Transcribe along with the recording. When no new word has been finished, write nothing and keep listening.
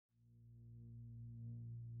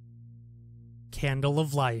Candle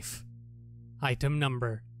of Life. Item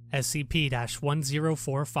Number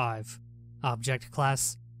SCP-1045. Object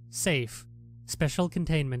Class Safe. Special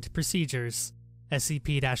Containment Procedures.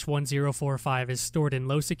 SCP-1045 is stored in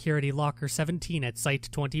Low Security Locker 17 at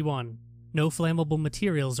Site-21. No flammable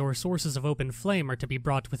materials or sources of open flame are to be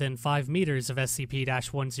brought within 5 meters of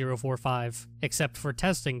SCP-1045, except for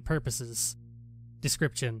testing purposes.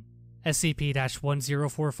 Description: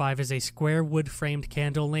 SCP-1045 is a square wood-framed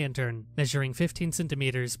candle lantern, measuring 15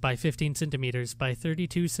 cm by 15 cm by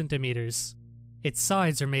 32 cm. Its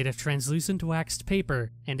sides are made of translucent waxed paper,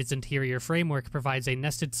 and its interior framework provides a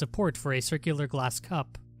nested support for a circular glass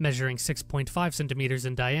cup, measuring 6.5 cm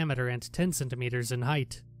in diameter and 10 cm in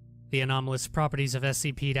height. The anomalous properties of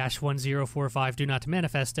SCP-1045 do not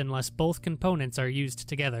manifest unless both components are used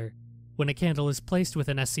together. When a candle is placed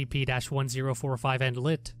within SCP-1045 and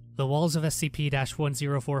lit, the walls of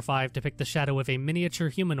SCP-1045 depict the shadow of a miniature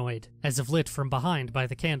humanoid, as if lit from behind by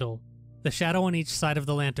the candle. The shadow on each side of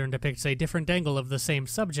the lantern depicts a different angle of the same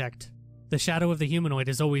subject. The shadow of the humanoid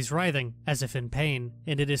is always writhing, as if in pain,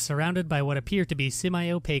 and it is surrounded by what appear to be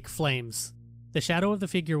semi-opaque flames. The shadow of the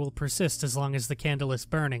figure will persist as long as the candle is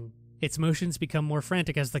burning. Its motions become more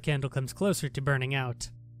frantic as the candle comes closer to burning out.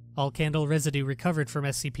 All candle residue recovered from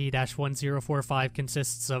SCP-1045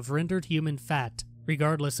 consists of rendered human fat,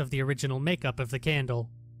 regardless of the original makeup of the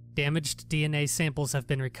candle. Damaged DNA samples have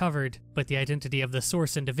been recovered, but the identity of the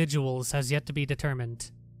source individuals has yet to be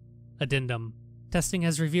determined. Addendum: testing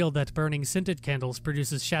has revealed that burning scented candles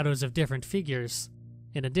produces shadows of different figures.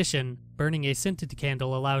 In addition, burning a scented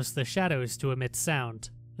candle allows the shadows to emit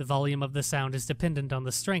sound. The volume of the sound is dependent on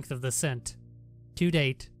the strength of the scent. To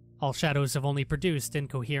date, all shadows have only produced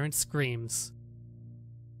incoherent screams.